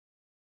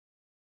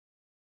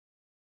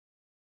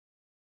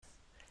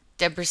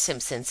Deborah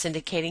Simpson,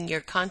 syndicating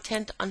your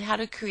content on how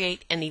to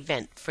create an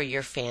event for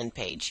your fan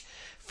page.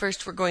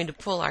 First, we're going to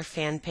pull our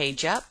fan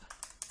page up.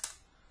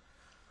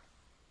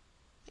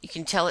 You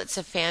can tell it's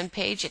a fan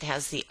page. It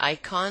has the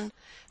icon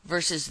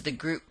versus the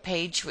group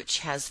page, which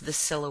has the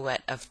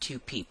silhouette of two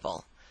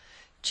people.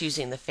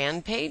 Choosing the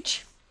fan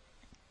page.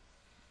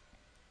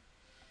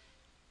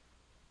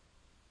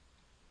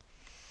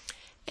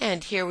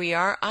 And here we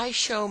are. I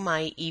show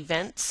my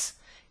events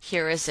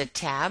here as a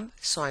tab,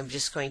 so I'm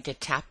just going to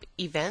tap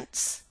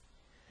Events.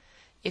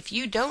 If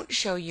you don't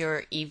show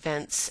your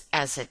events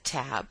as a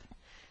tab,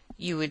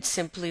 you would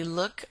simply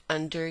look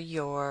under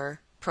your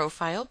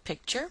profile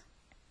picture,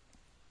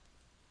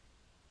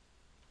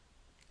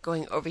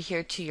 going over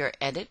here to your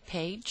edit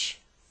page,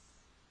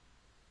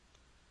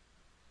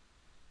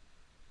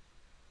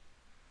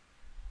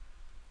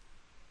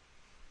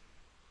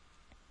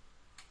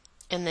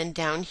 and then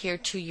down here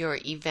to your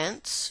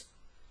events,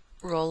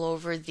 roll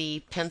over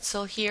the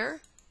pencil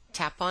here,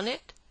 tap on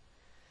it.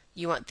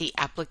 You want the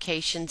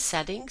application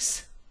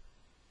settings,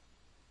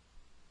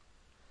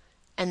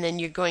 and then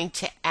you're going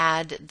to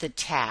add the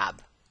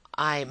tab.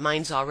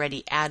 Mine's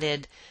already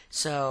added,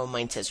 so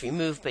mine says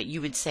remove, but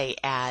you would say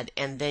add,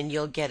 and then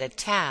you'll get a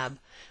tab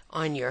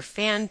on your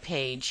fan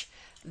page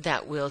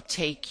that will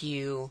take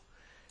you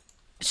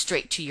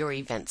straight to your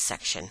events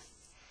section.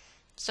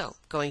 So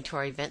going to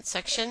our events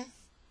section,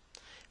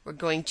 we're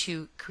going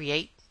to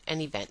create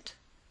an event.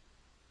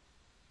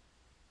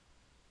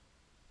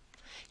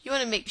 You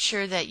want to make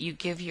sure that you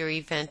give your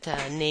event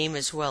a name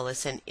as well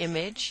as an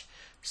image.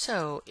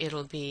 So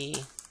it'll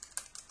be,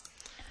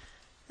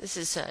 this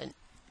is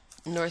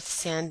North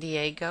San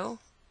Diego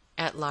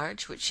at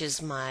Large, which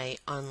is my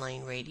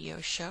online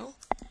radio show.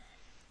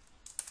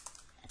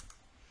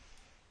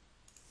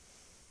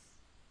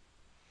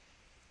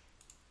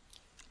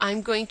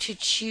 I'm going to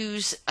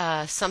choose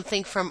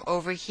something from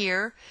over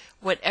here.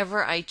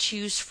 Whatever I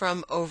choose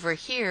from over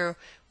here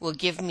will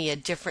give me a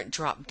different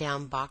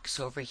drop-down box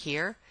over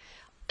here.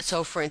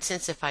 So for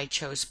instance, if I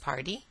chose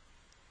party,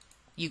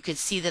 you could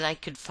see that I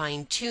could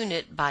fine-tune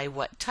it by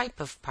what type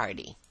of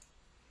party.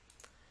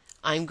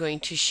 I'm going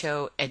to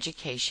show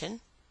education,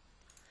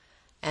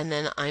 and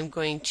then I'm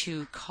going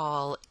to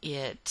call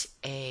it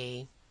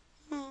a,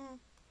 how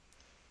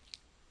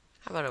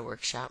about a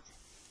workshop?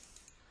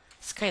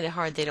 It's kind of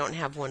hard, they don't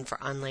have one for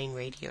online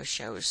radio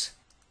shows.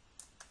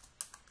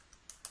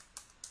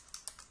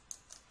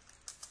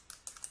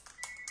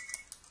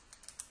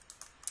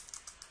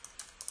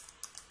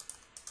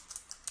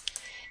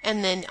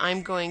 And then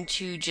I'm going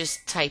to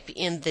just type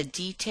in the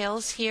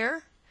details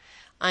here.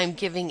 I'm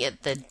giving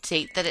it the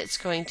date that it's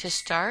going to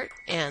start,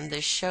 and the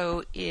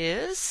show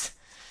is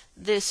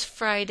this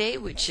Friday,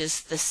 which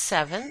is the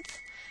 7th.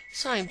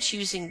 So I'm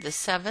choosing the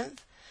 7th.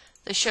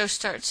 The show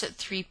starts at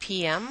 3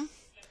 p.m.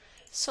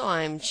 So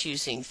I'm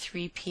choosing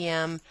 3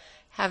 p.m.,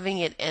 having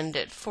it end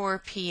at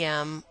 4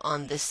 p.m.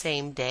 on the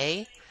same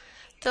day.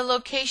 The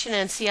location,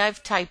 and see,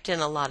 I've typed in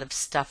a lot of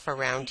stuff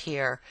around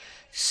here,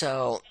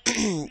 so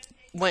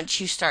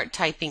once you start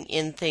typing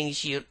in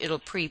things, it'll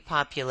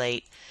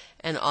pre-populate,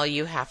 and all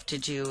you have to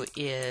do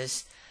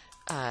is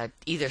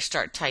either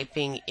start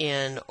typing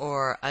in,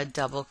 or a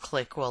double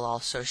click will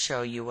also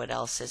show you what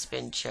else has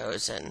been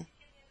chosen.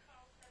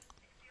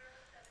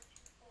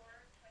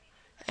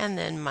 And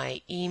then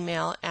my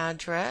email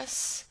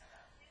address,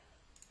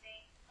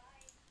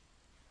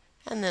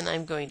 and then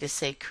I'm going to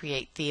say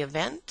create the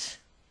event.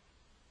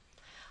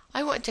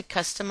 I want to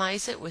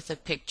customize it with a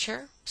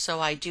picture,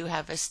 so I do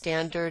have a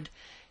standard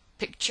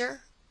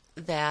picture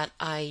that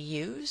I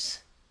use.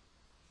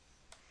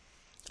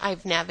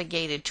 I've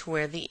navigated to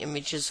where the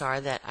images are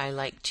that I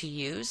like to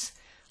use.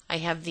 I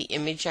have the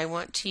image I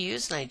want to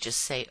use, and I just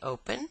say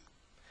open.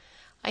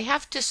 I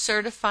have to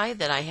certify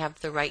that I have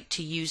the right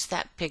to use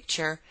that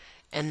picture,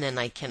 and then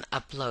I can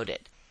upload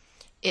it.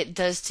 It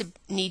does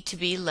need to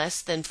be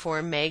less than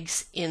 4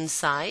 megs in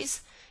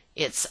size.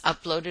 It's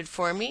uploaded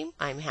for me.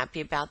 I'm happy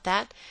about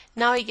that.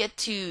 Now I get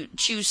to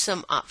choose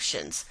some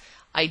options.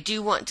 I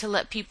do want to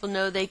let people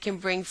know they can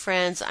bring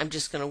friends. I'm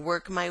just going to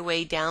work my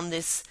way down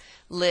this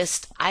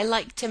list. I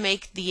like to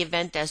make the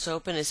event as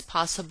open as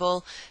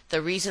possible.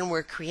 The reason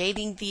we're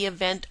creating the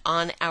event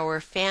on our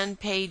fan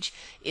page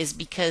is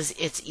because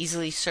it's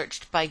easily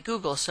searched by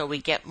Google, so we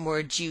get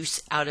more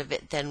juice out of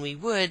it than we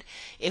would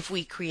if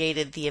we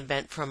created the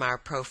event from our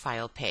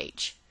profile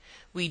page.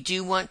 We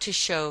do want to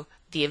show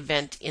the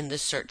event in the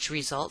search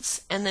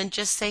results, and then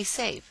just say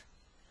save.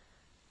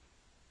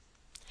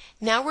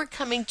 Now we're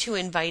coming to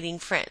inviting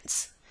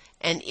friends,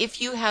 and if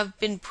you have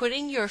been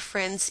putting your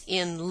friends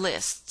in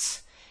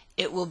lists,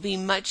 it will be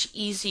much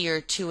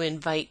easier to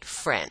invite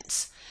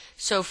friends.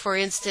 So for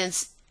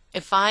instance,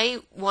 if I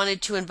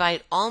wanted to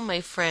invite all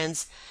my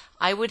friends,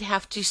 I would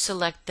have to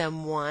select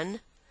them one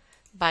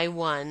by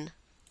one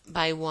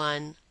by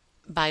one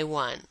by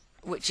one,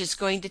 which is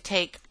going to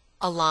take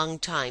a long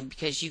time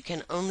because you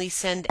can only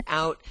send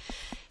out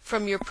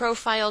from your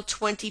profile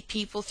 20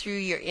 people through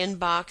your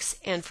inbox,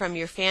 and from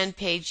your fan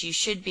page you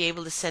should be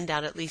able to send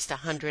out at least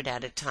 100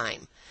 at a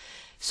time.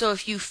 So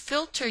if you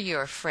filter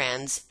your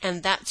friends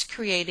and that's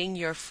creating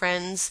your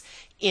friends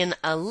in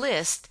a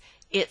list,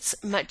 it's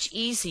much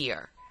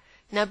easier.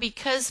 Now,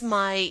 because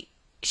my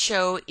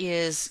show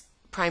is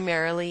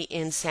primarily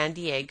in San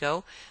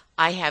Diego,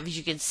 I have, as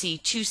you can see,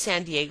 2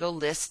 San Diego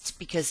lists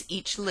because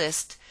each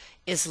list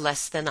is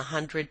less than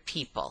 100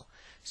 people.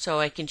 So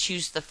I can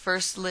choose the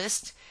first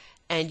list,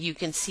 and you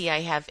can see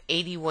I have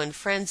 81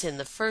 friends in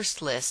the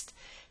first list.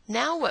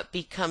 Now what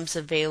becomes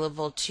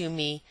available to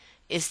me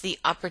is the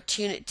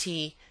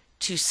opportunity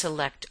to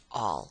select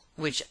all,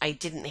 which I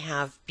didn't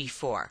have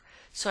before.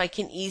 So I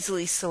can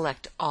easily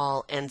select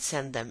all and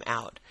send them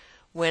out.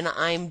 When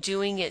I'm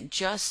doing it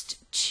just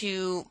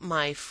to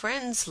my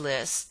friends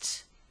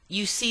list,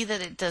 you see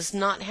that it does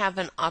not have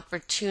an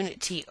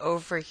opportunity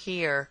over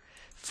here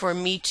for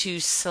me to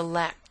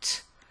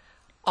select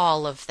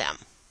all of them.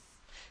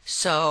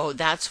 So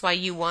that's why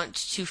you want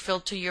to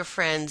filter your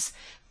friends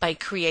by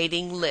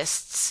creating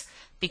lists,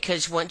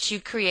 because once you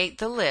create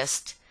the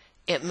list,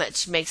 it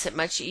makes it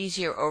much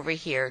easier over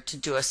here to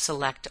do a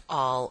select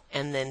all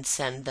and then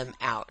send them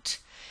out.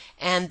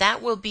 And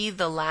that will be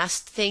the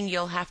last thing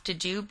you'll have to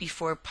do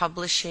before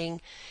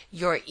publishing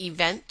your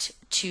event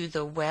to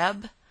the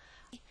web.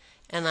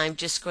 And I'm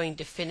just going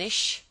to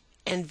finish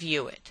and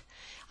view it.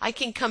 I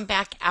can come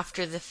back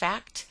after the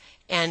fact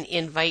and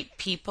invite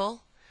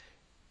people.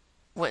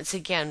 Once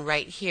again,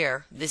 right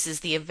here, this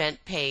is the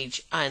event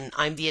page, and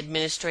I'm the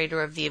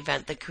administrator of the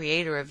event, the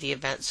creator of the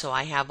event, so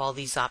I have all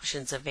these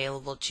options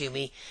available to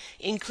me,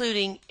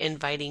 including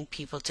inviting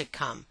people to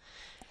come.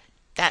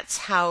 That's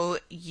how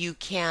you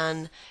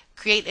can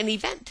create an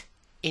event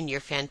in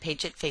your fan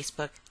page at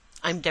Facebook.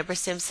 I'm Deborah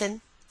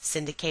Simpson,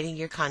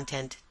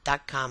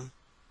 syndicatingyourcontent.com.